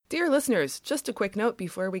Dear listeners, just a quick note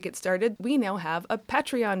before we get started, we now have a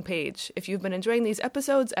Patreon page. If you've been enjoying these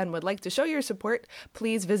episodes and would like to show your support,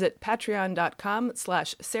 please visit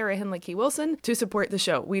patreon.com/Sarah Hinlicky Wilson to support the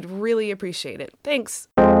show. We'd really appreciate it. Thanks.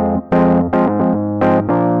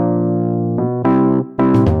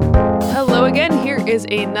 Hello again. Here is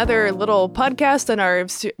another little podcast on our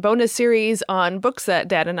bonus series on books that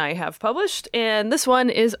Dad and I have published. And this one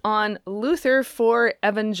is on Luther for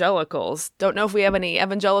Evangelicals. Don't know if we have any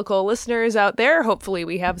evangelical listeners out there. Hopefully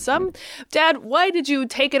we have some. Dad, why did you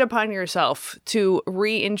take it upon yourself to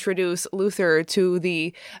reintroduce Luther to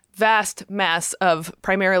the vast mass of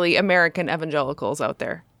primarily American evangelicals out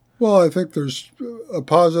there? Well, I think there's a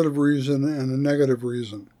positive reason and a negative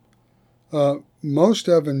reason. Most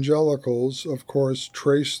evangelicals, of course,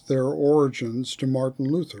 trace their origins to Martin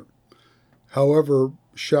Luther. However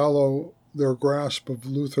shallow their grasp of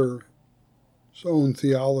Luther's own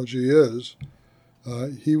theology is,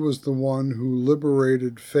 he was the one who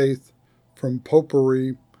liberated faith from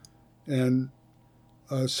popery and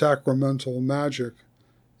sacramental magic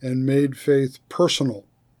and made faith personal,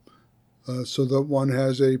 so that one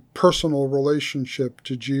has a personal relationship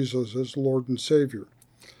to Jesus as Lord and Savior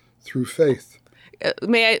through faith.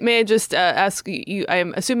 May I just ask you,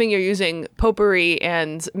 I'm assuming you're using popery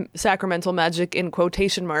and sacramental magic in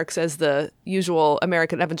quotation marks as the usual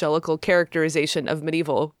American evangelical characterization of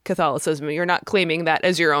medieval Catholicism. You're not claiming that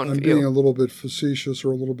as your own view. I'm being a little bit facetious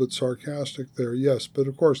or a little bit sarcastic there, yes. But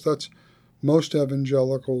of course, that's most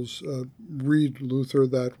evangelicals read Luther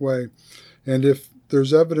that way. And if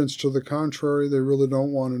there's evidence to the contrary, they really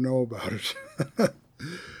don't want to know about it.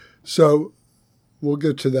 So we'll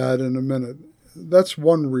get to that in a minute. That's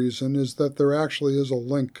one reason, is that there actually is a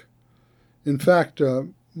link. In fact,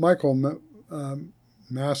 Michael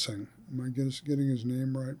Massing, am I getting his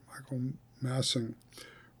name right? Michael Massing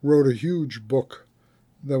wrote a huge book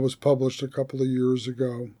that was published a couple of years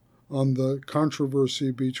ago on the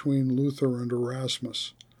controversy between Luther and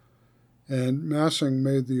Erasmus. And Massing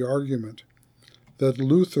made the argument that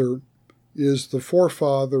Luther is the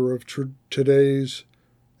forefather of today's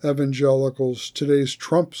evangelicals, today's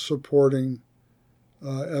Trump-supporting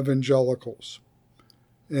evangelicals.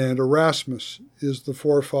 And Erasmus is the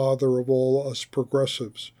forefather of all us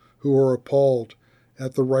progressives who are appalled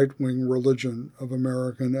at the right-wing religion of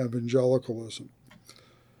American evangelicalism.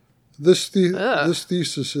 This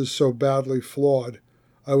thesis is so badly flawed.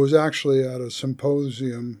 I was actually at a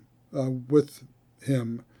symposium with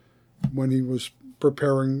him when he was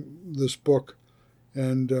preparing this book,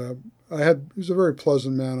 and he was a very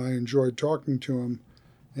pleasant man. I enjoyed talking to him,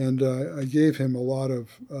 and I gave him a lot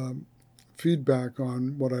of feedback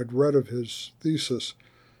on what I'd read of his thesis.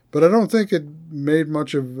 But I don't think it made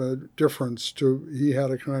much of a difference he had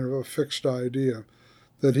a kind of a fixed idea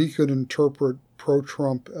that he could interpret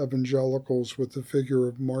pro-Trump evangelicals with the figure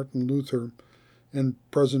of Martin Luther and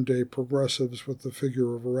present-day progressives with the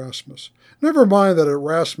figure of Erasmus. Never mind that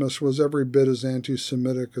Erasmus was every bit as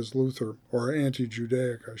anti-Semitic as Luther, or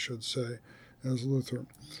anti-Judaic, I should say, as Luther.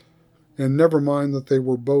 And never mind that they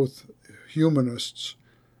were both humanists,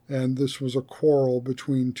 and this was a quarrel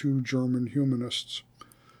between two German humanists.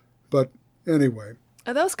 But anyway.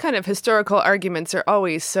 Those kind of historical arguments are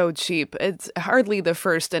always so cheap. It's hardly the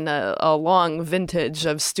first in a long vintage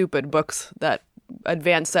of stupid books that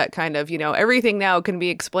advance that kind of, everything now can be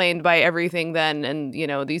explained by everything then, and,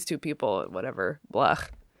 these two people, whatever, blah.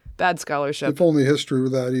 Bad scholarship. If only history were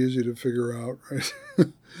that easy to figure out, right?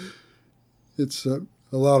 It's a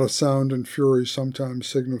lot of sound and fury, sometimes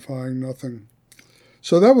signifying nothing.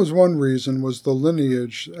 So that was one reason, was the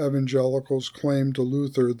lineage evangelicals claim to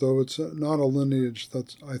Luther, though it's not a lineage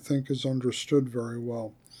that I think is understood very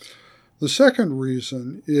well. The second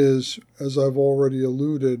reason is, as I've already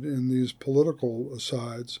alluded in these political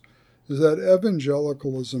asides, is that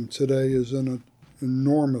evangelicalism today is in an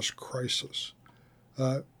enormous crisis.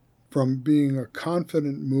 From being a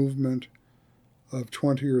confident movement of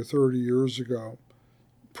 20 or 30 years ago,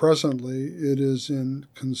 presently it is in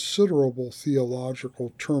considerable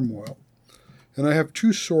theological turmoil. And I have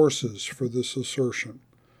two sources for this assertion.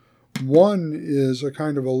 One is a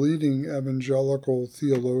kind of a leading evangelical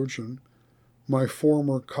theologian, my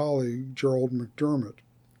former colleague, Gerald McDermott,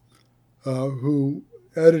 who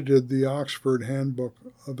edited the Oxford Handbook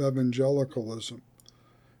of Evangelicalism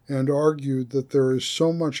and argued that there is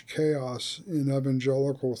so much chaos in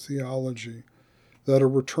evangelical theology that a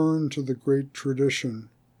return to the great tradition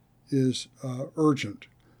is urgent.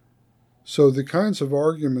 So the kinds of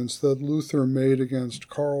arguments that Luther made against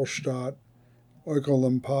Karlstadt,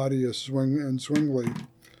 Oecolampadius, and Zwingli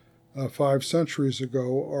 5 centuries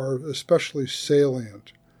ago are especially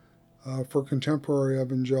salient for contemporary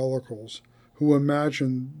evangelicals who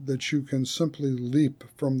imagine that you can simply leap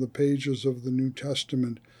from the pages of the New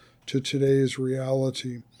Testament to today's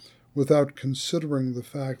reality without considering the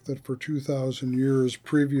fact that for 2,000 years,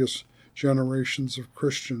 previous generations of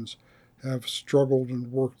Christians have struggled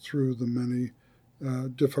and worked through the many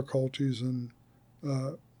difficulties and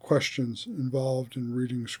questions involved in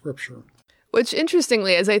reading Scripture. Which,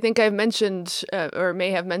 interestingly, as I think I've mentioned or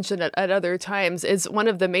may have mentioned at other times, is one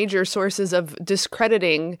of the major sources of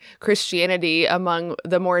discrediting Christianity among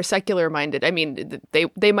the more secular-minded. I mean,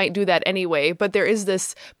 they might do that anyway, but there is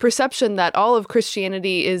this perception that all of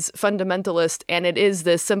Christianity is fundamentalist, and it is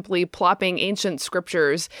this simply plopping ancient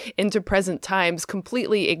scriptures into present times,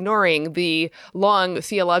 completely ignoring the long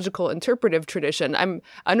theological interpretive tradition. I'm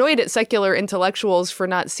annoyed at secular intellectuals for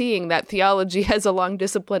not seeing that theology as a long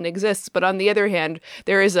discipline exists, but on the other hand,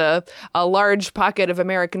 there is a large pocket of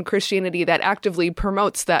American Christianity that actively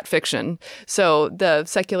promotes that fiction. So the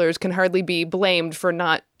seculars can hardly be blamed for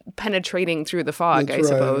not penetrating through the fog, That's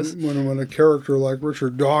I right. suppose. When a character like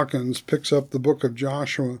Richard Dawkins picks up the book of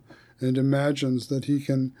Joshua and imagines that he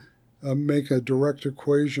can make a direct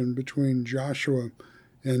equation between Joshua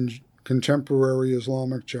and contemporary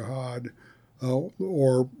Islamic jihad or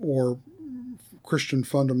Christian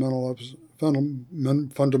fundamentalists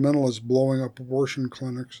blowing up abortion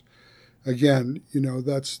clinics. Again,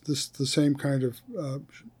 that's the same kind of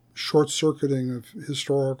short-circuiting of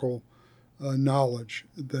historical knowledge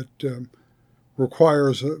that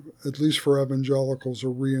requires, at least for evangelicals, a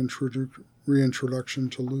reintroduction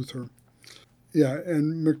to Luther. Yeah,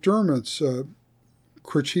 and McDermott's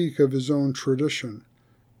critique of his own tradition,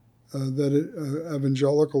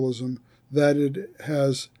 evangelicalism, that it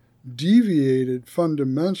has deviated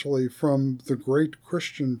fundamentally from the great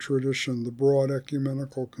Christian tradition, the broad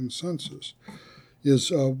ecumenical consensus,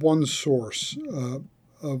 is one source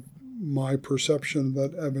of my perception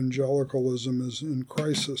that evangelicalism is in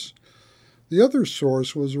crisis. The other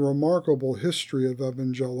source was a remarkable history of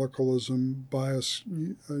evangelicalism by a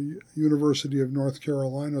University of North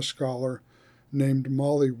Carolina scholar named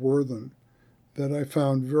Molly Worthen that I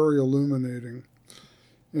found very illuminating.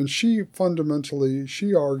 And she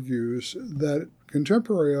argues that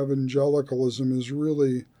contemporary evangelicalism is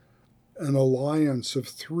really an alliance of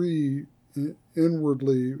three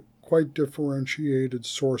inwardly quite differentiated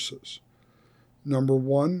sources. Number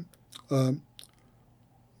one,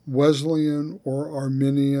 Wesleyan or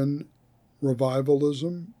Arminian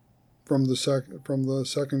revivalism from the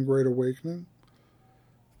Second Great Awakening.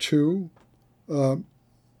 Two,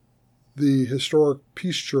 the historic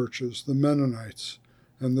peace churches, the Mennonites,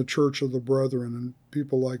 and the Church of the Brethren, and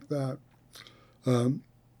people like that.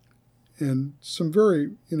 And some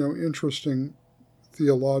very, interesting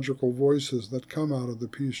theological voices that come out of the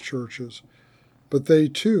peace churches. But they,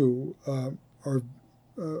 too, are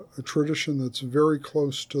a tradition that's very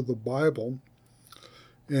close to the Bible.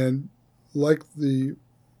 And like the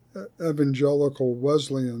evangelical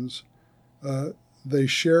Wesleyans, they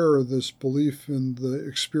share this belief in the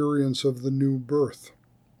experience of the new birth,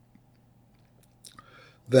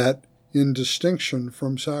 that in distinction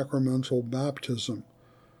from sacramental baptism,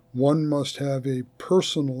 one must have a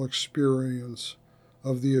personal experience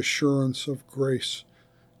of the assurance of grace,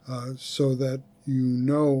 so that you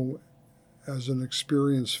know as an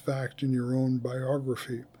experienced fact in your own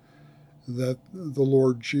biography that the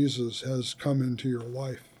Lord Jesus has come into your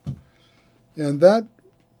life. And that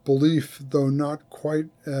belief, though not quite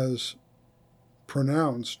as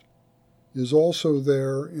pronounced, is also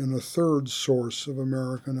there in a third source of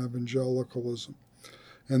American evangelicalism,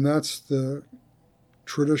 and that's the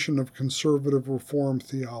tradition of conservative reform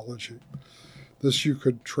theology. This you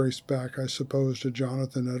could trace back, I suppose, to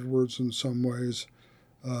Jonathan Edwards in some ways,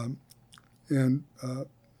 but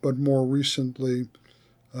more recently,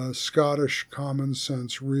 Scottish common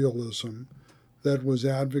sense realism that was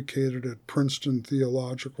advocated at Princeton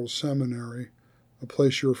Theological Seminary, a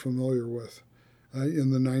place you're familiar with, in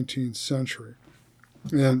the 19th century.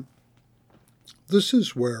 And this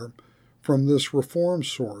is where, from this reform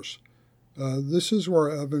source, this is where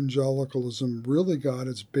evangelicalism really got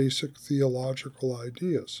its basic theological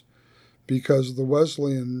ideas, because the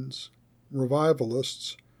Wesleyans,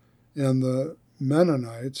 revivalists, and the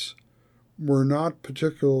Mennonites were not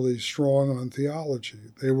particularly strong on theology.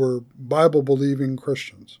 They were Bible-believing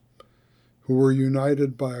Christians who were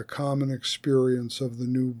united by a common experience of the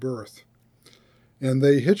new birth. And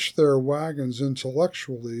they hitched their wagons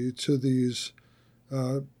intellectually to these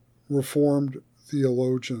Reformed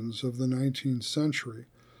theologians of the 19th century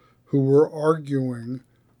who were arguing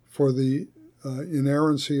for the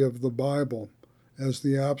inerrancy of the Bible as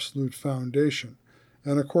the absolute foundation.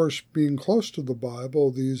 And of course, being close to the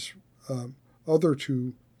Bible, these other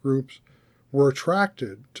two groups were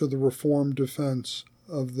attracted to the Reformed defense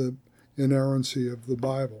of the inerrancy of the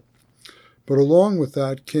Bible. But along with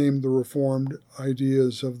that came the Reformed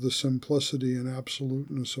ideas of the simplicity and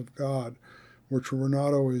absoluteness of God, which were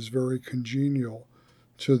not always very congenial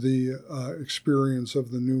to the experience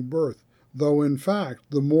of the new birth. Though, in fact,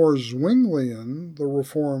 the more Zwinglian the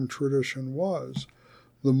Reformed tradition was,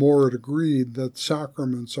 the more it agreed that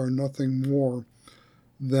sacraments are nothing more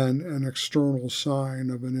than an external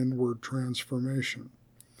sign of an inward transformation.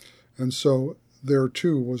 And so there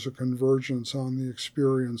too was a convergence on the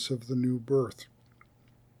experience of the new birth.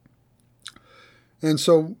 And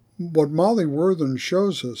so what Molly Worthen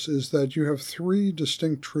shows us is that you have three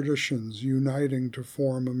distinct traditions uniting to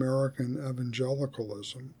form American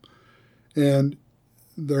evangelicalism. And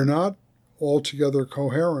they're not altogether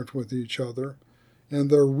coherent with each other. And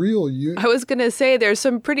they're real... I was going to say there's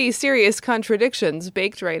some pretty serious contradictions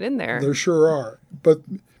baked right in there. There sure are. But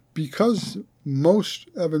because most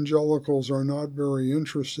evangelicals are not very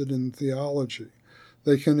interested in theology,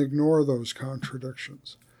 they can ignore those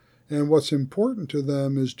contradictions. And what's important to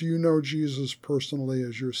them is, do you know Jesus personally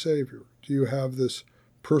as your Savior? Do you have this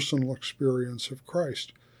personal experience of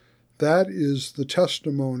Christ? That is the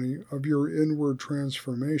testimony of your inward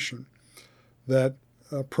transformation that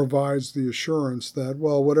provides the assurance that,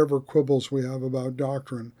 well, whatever quibbles we have about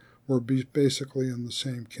doctrine, we're basically in the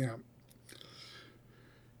same camp.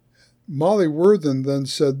 Molly Worthen then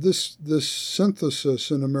said this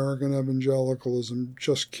synthesis in American evangelicalism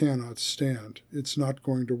just cannot stand. It's not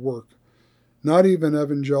going to work. Not even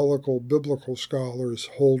evangelical biblical scholars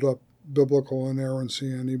hold up biblical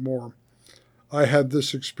inerrancy anymore. I had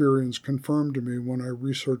this experience confirmed to me when I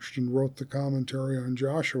researched and wrote the commentary on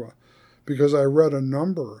Joshua, because I read a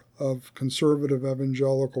number of conservative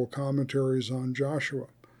evangelical commentaries on Joshua,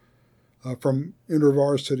 from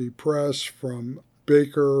InterVarsity Press, from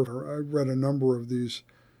Baker. I read a number of these,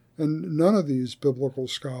 and none of these biblical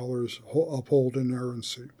scholars uphold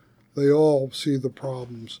inerrancy. They all see the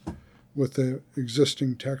problems with the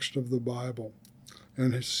existing text of the Bible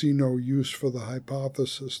and see no use for the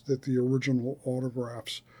hypothesis that the original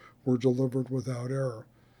autographs were delivered without error.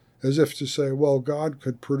 As if to say, well, God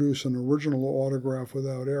could produce an original autograph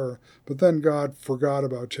without error, but then God forgot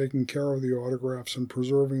about taking care of the autographs and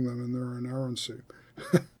preserving them in their inerrancy.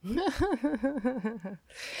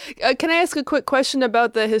 Can I ask a quick question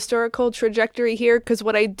about the historical trajectory here? Because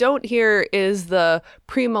what I don't hear is the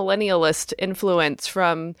premillennialist influence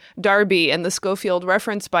from Darby and the Scofield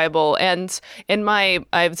Reference Bible. And in my,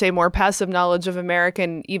 I would say, more passive knowledge of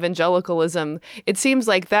American evangelicalism, it seems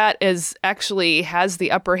like that is actually has the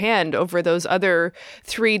upper hand over those other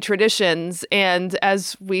three traditions. And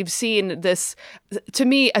as we've seen this, to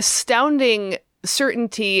me, astounding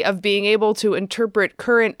certainty of being able to interpret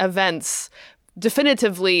current events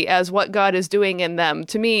definitively as what God is doing in them,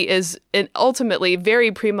 to me, is ultimately very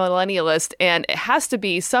premillennialist, and it has to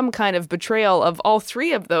be some kind of betrayal of all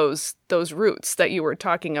three of those roots that you were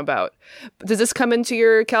talking about. Does this come into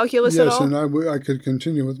your calculus at all? Yes, and I could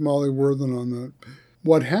continue with Molly Worthen on that.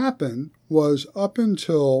 What happened was, up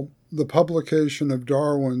until the publication of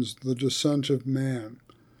Darwin's The Descent of Man,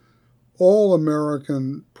 all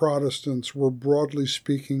American Protestants were, broadly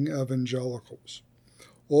speaking, evangelicals.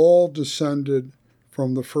 All descended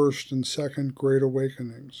from the First and Second Great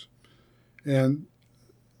Awakenings. And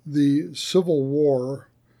the Civil War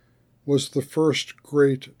was the first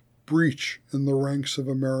great breach in the ranks of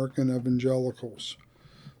American evangelicals.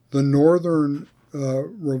 The northern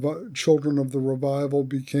children of the revival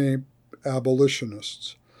became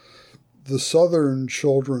abolitionists. The southern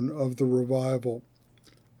children of the revival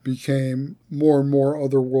became more and more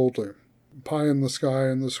otherworldly. Pie in the sky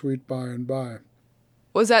and the sweet by and by.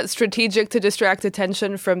 Was that strategic to distract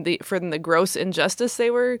attention from the gross injustice they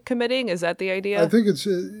were committing? Is that the idea? I think it's,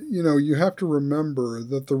 you have to remember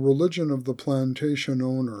that the religion of the plantation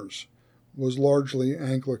owners was largely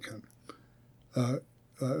Anglican,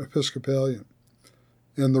 Episcopalian.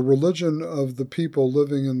 And the religion of the people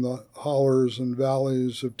living in the hollers and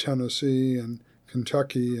valleys of Tennessee and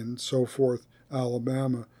Kentucky and so forth,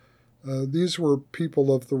 Alabama, these were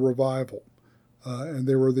people of the revival, and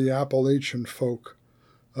they were the Appalachian folk,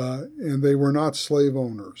 and they were not slave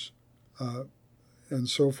owners, and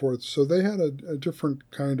so forth. So they had a different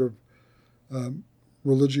kind of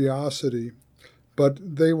religiosity, but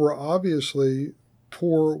they were obviously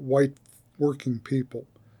poor white working people,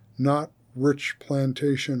 not rich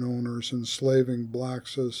plantation owners enslaving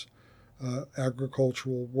blacks as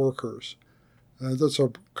agricultural workers. That's a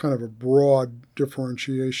kind of a broad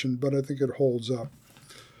differentiation, but I think it holds up.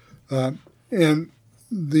 And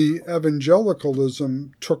the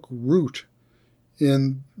evangelicalism took root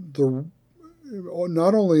in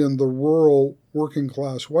not only in the rural working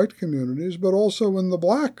class white communities, but also in the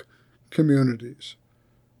black communities.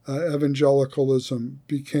 Evangelicalism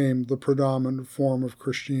became the predominant form of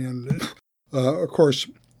Christianity. Of course,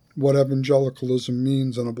 what evangelicalism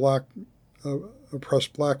means in a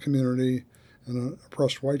oppressed black community and an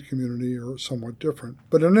oppressed white community are somewhat different.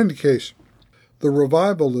 But in any case, the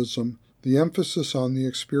revivalism, the emphasis on the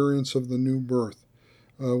experience of the new birth,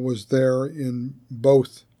 was there in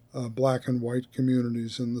both black and white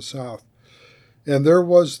communities in the South. And there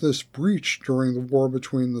was this breach during the war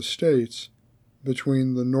between the states,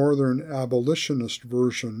 between the northern abolitionist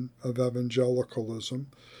version of evangelicalism,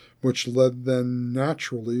 which led then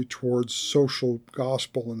naturally towards social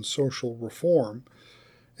gospel and social reform,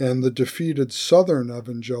 and the defeated southern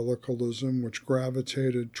evangelicalism, which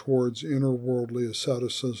gravitated towards inner-worldly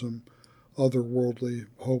asceticism, otherworldly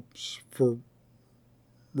hopes for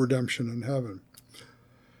redemption in heaven.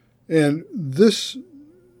 And this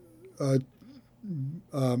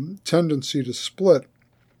tendency to split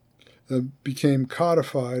became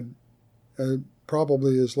codified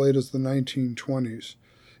probably as late as the 1920s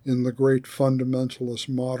in the great fundamentalist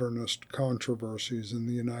modernist controversies in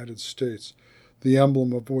the United States, the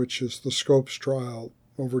emblem of which is the Scopes trial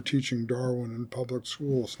over teaching Darwin in public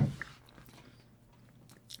schools.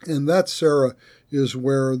 And that, Sarah, is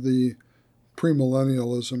where the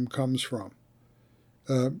premillennialism comes from.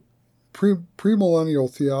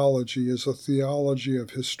 Premillennial theology is a theology of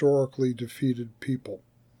historically defeated people,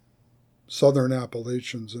 Southern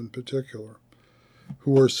Appalachians in particular,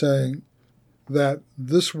 who are saying that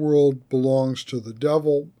this world belongs to the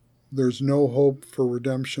devil. There's no hope for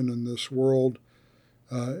redemption in this world.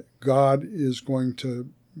 God is going to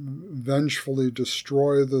vengefully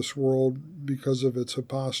destroy this world because of its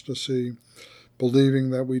apostasy, believing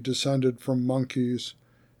that we descended from monkeys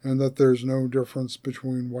and that there's no difference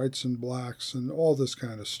between whites and blacks and all this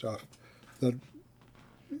kind of stuff that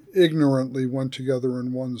ignorantly went together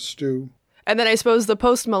in one stew. And then I suppose the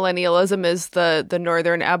post-millennialism is the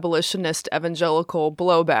northern abolitionist evangelical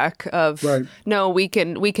blowback of, right. No, we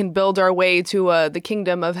can build our way to the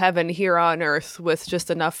kingdom of heaven here on earth with just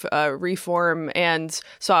enough reform and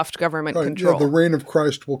soft government control. Yeah, the reign of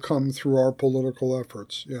Christ will come through our political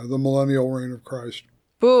efforts. Yeah, the millennial reign of Christ.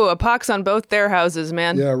 Boo, a pox on both their houses,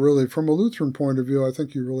 man. Yeah, really. From a Lutheran point of view, I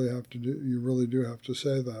think you really do have to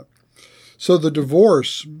say that. So the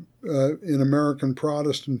divorce in American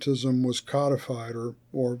Protestantism was codified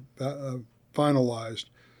or finalized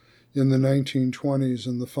in the 1920s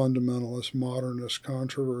in the fundamentalist modernist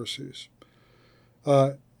controversies.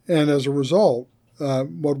 And as a result,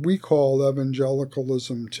 what we call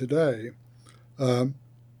evangelicalism today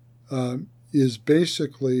is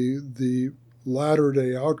basically the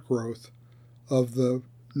latter-day outgrowth of the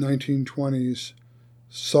 1920s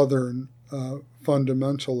Southern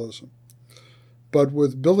fundamentalism. But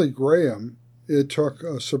with Billy Graham, it took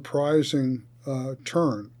a surprising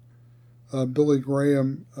turn. Billy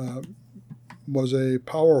Graham was a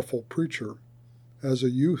powerful preacher. As a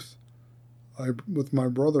youth, with my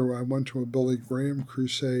brother, I went to a Billy Graham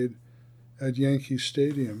crusade at Yankee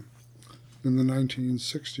Stadium in the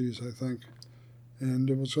 1960s, I think. And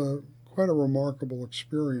it was quite a remarkable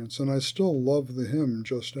experience. And I still love the hymn,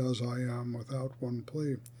 Just As I Am, Without One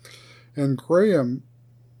Plea. And Graham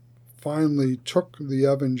finally took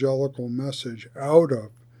the evangelical message out of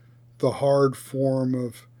the hard form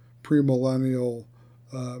of premillennial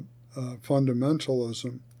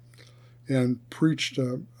fundamentalism and preached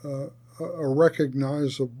a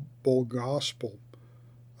recognizable gospel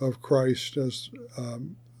of Christ as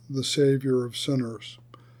the Savior of sinners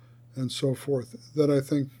and so forth that I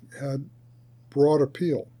think had broad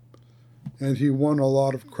appeal. And he won a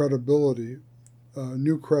lot of credibility,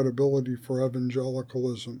 new credibility for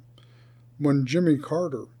evangelicalism. When Jimmy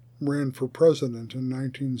Carter ran for president in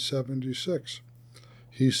 1976,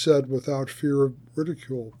 he said without fear of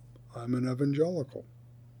ridicule, "I'm an evangelical.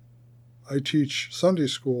 I teach Sunday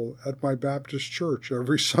school at my Baptist church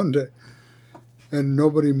every Sunday." And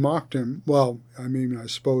nobody mocked him. Well, I mean, I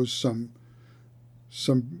suppose some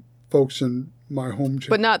folks in my hometown.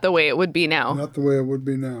 But not the way it would be now. Not the way it would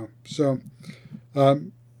be now. So,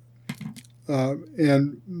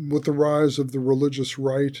 and with the rise of the religious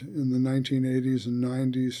right in the 1980s and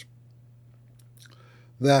 90s,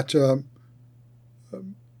 that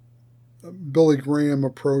Billy Graham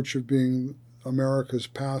approach of being America's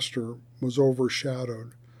pastor was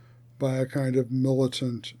overshadowed by a kind of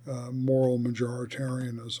militant moral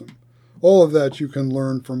majoritarianism. all of that you can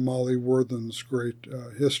learn from Molly Worthen's great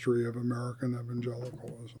history of American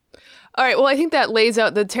evangelicalism. All right. Well, I think that lays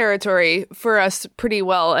out the territory for us pretty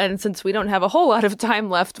well. And since we don't have a whole lot of time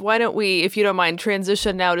left, why don't we, if you don't mind,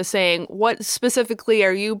 transition now to saying what specifically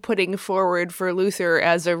are you putting forward for Luther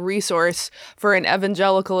as a resource for an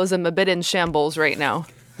evangelicalism a bit in shambles right now?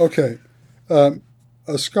 Okay. A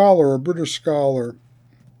British scholar,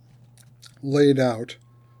 laid out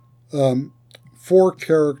 4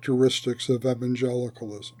 characteristics of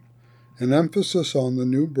evangelicalism: an emphasis on the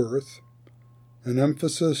new birth, an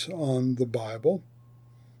emphasis on the Bible,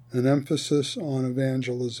 an emphasis on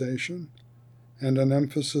evangelization, and an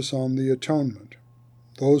emphasis on the atonement.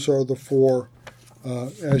 Those are the 4,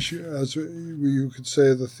 as you could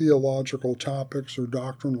say, the theological topics or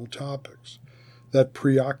doctrinal topics that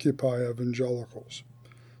preoccupy evangelicals.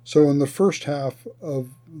 So in the first half of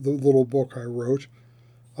the little book I wrote,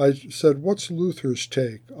 I said, what's Luther's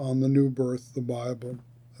take on the new birth, the Bible,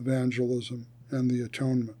 evangelism, and the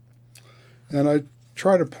atonement? And I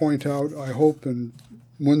try to point out, I hope in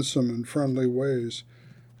winsome and friendly ways,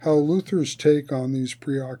 how Luther's take on these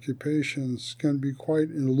preoccupations can be quite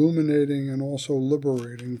illuminating and also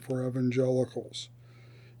liberating for evangelicals.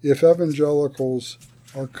 If evangelicals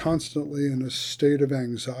are constantly in a state of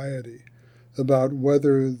anxiety about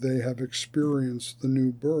whether they have experienced the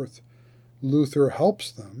new birth, Luther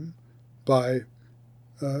helps them by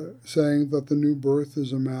saying that the new birth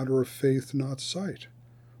is a matter of faith, not sight.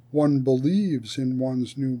 One believes in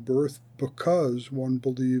one's new birth because one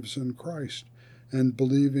believes in Christ, and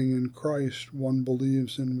believing in Christ, one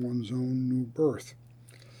believes in one's own new birth.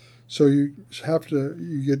 So you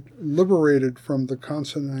get liberated from the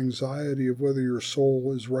constant anxiety of whether your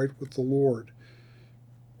soul is right with the Lord,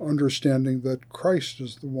 understanding that Christ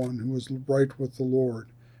is the one who is right with the Lord,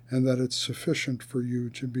 and that it's sufficient for you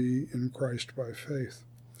to be in Christ by faith.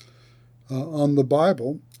 On the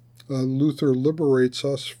Bible, Luther liberates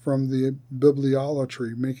us from the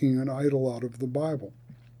bibliolatry, making an idol out of the Bible.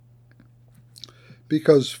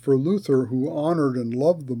 Because for Luther, who honored and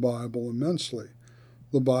loved the Bible immensely,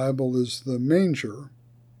 the Bible is the manger,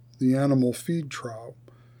 the animal feed trough,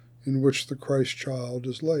 in which the Christ child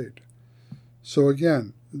is laid. So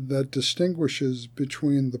again, that distinguishes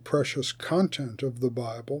between the precious content of the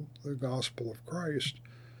Bible, the gospel of Christ,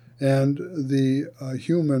 and the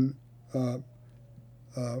human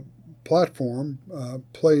platform,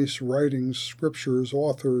 place, writings, scriptures,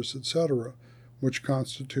 authors, etc., which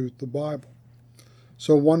constitute the Bible.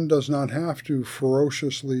 So one does not have to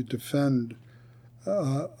ferociously defend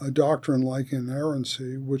a doctrine like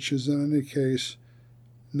inerrancy, which is in any case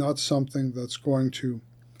not something that's going to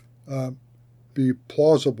be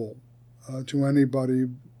plausible to anybody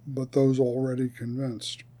but those already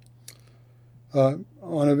convinced. On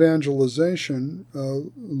evangelization,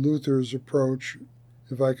 Luther's approach,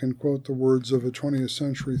 if I can quote the words of a 20th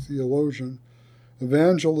century theologian,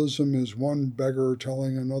 evangelism is one beggar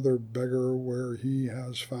telling another beggar where he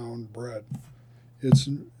has found bread. It's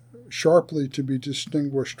sharply to be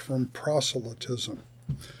distinguished from proselytism.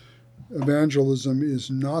 Evangelism is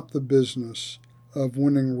not the business of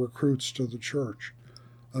winning recruits to the church.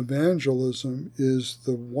 Evangelism is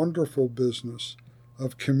the wonderful business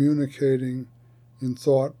of communicating in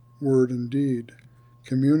thought, word, and deed,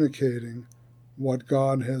 communicating what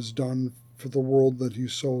God has done for the world that he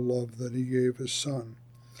so loved that he gave his Son.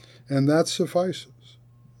 And that suffices.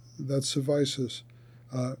 That suffices.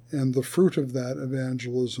 And the fruit of that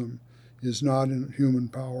evangelism is not in human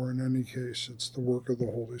power in any case. It's the work of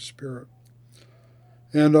the Holy Spirit.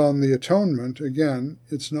 And on the atonement, again,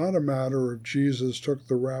 it's not a matter of Jesus took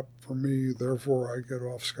the rap for me, therefore I get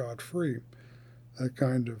off scot-free. That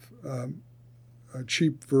kind of a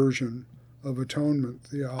cheap version of atonement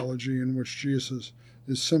theology in which Jesus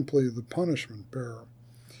is simply the punishment bearer.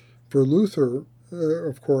 For Luther,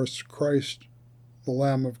 of course, Christ, the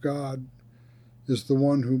Lamb of God, is the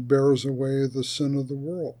one who bears away the sin of the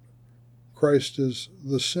world. Christ is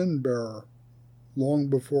the sin bearer long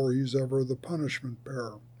before he's ever the punishment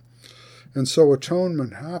bearer. And so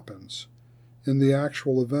atonement happens in the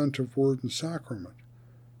actual event of word and sacrament,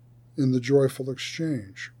 in the joyful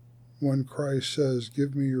exchange, when Christ says,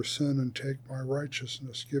 give me your sin and take my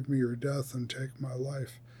righteousness, give me your death and take my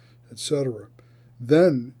life, etc.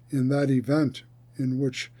 Then, in that event in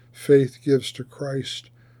which faith gives to Christ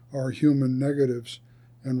our human negatives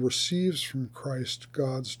and receives from Christ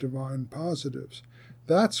God's divine positives,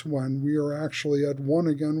 that's when we are actually at one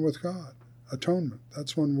again with God. Atonement.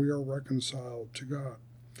 That's when we are reconciled to God.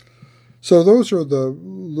 So those are the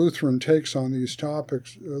Lutheran takes on these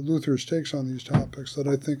topics, Luther's takes on these topics that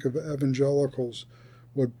I think of evangelicals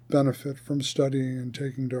would benefit from studying and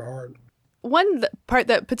taking to heart. one part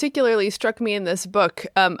that particularly struck me in this book,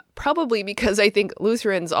 probably because I think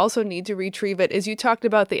Lutherans also need to retrieve it, is you talked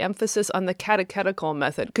about the emphasis on the catechetical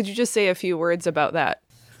method. Could you just say a few words about that?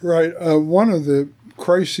 Right. One of the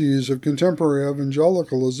crises of contemporary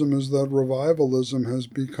evangelicalism is that revivalism has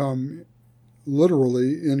become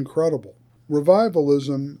literally incredible.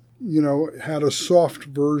 Revivalism, had a soft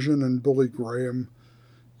version in Billy Graham,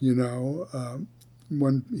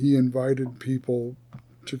 when he invited people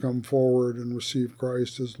to come forward and receive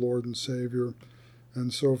Christ as Lord and Savior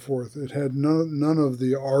and so forth. It had none of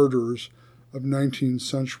the ardors of 19th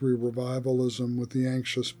century revivalism with the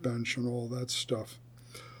anxious bench and all that stuff.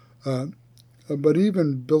 But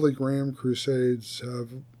even Billy Graham crusades have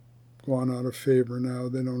gone out of favor now.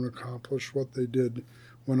 They don't accomplish what they did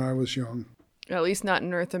when I was young. At least not in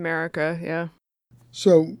North America, yeah.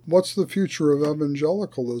 So what's the future of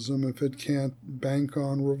evangelicalism if it can't bank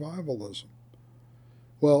on revivalism?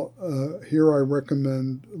 Well, here I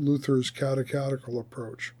recommend Luther's catechetical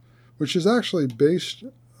approach, which is actually based,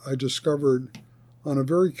 I discovered, on a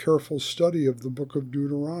very careful study of the book of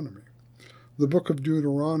Deuteronomy. The book of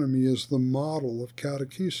Deuteronomy is the model of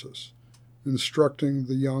catechesis, instructing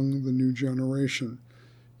the young, the new generation,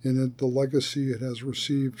 in it, the legacy it has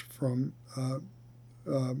received from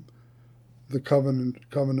the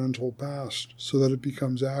covenantal past, so that it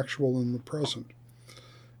becomes actual in the present.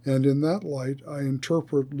 And in that light, I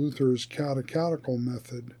interpret Luther's catechetical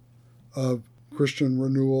method of Christian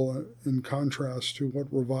renewal in contrast to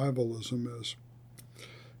what revivalism is.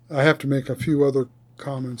 I have to make a few other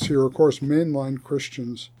comments here. Of course, mainline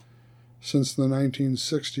Christians since the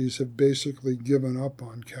 1960s have basically given up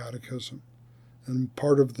on catechism. And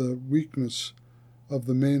part of the weakness of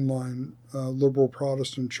the mainline liberal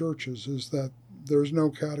Protestant churches is that there's no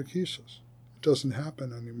catechesis. It doesn't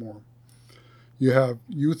happen anymore. You have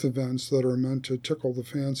youth events that are meant to tickle the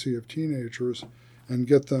fancy of teenagers and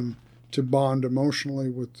get them to bond emotionally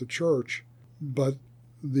with the church, but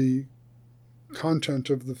the content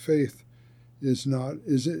of the faith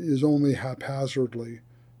is only haphazardly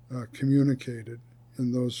communicated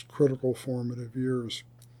in those critical formative years.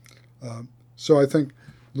 So I think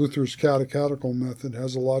Luther's catechetical method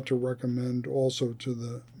has a lot to recommend also to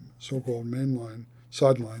the so-called mainline,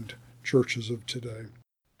 sidelined churches of today.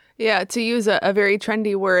 Yeah, to use a very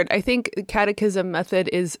trendy word, I think the catechism method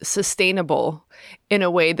is sustainable in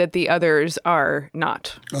a way that the others are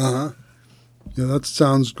not. Uh-huh. Yeah, that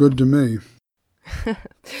sounds good to me.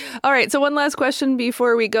 All right, so one last question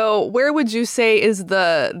before we go. Where would you say is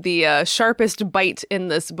the sharpest bite in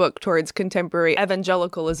this book towards contemporary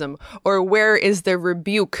evangelicalism? Or where is the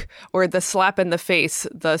rebuke or the slap in the face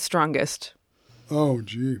the strongest? Oh,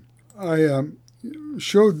 gee. I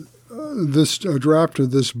showed a draft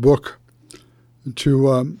of this book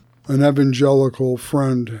to an evangelical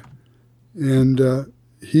friend, and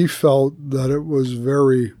he felt that it was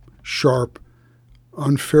very sharp,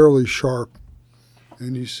 unfairly sharp.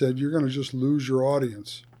 And he said, "You're going to just lose your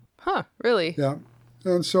audience." Huh, really? Yeah.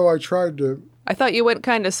 And so I tried to... I thought you went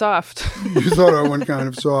kind of soft. You thought I went kind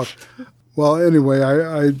of soft. Well, anyway,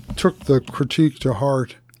 I took the critique to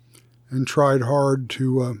heart and tried hard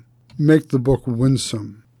to make the book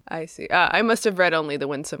winsome. I see. I must have read only the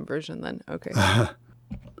winsome version then. Okay.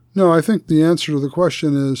 No, I think the answer to the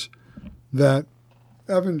question is that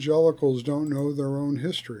evangelicals don't know their own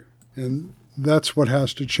history. And that's what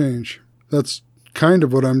has to change. That's kind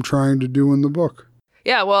of what I'm trying to do in the book.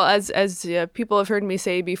 Yeah, well, as people have heard me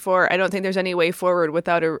say before, I don't think there's any way forward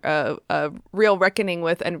without a real reckoning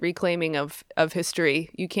with and reclaiming of history.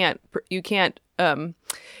 You can't.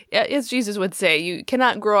 As Jesus would say, you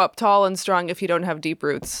cannot grow up tall and strong if you don't have deep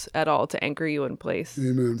roots at all to anchor you in place.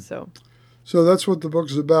 Amen. So that's what the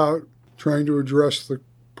book's about, trying to address the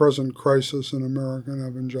present crisis in American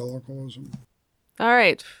evangelicalism. All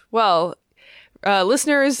right. Well,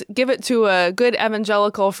 listeners, give it to a good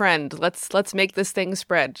evangelical friend. Let's make this thing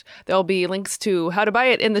spread. There'll be links to how to buy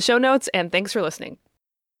it in the show notes, and thanks for listening.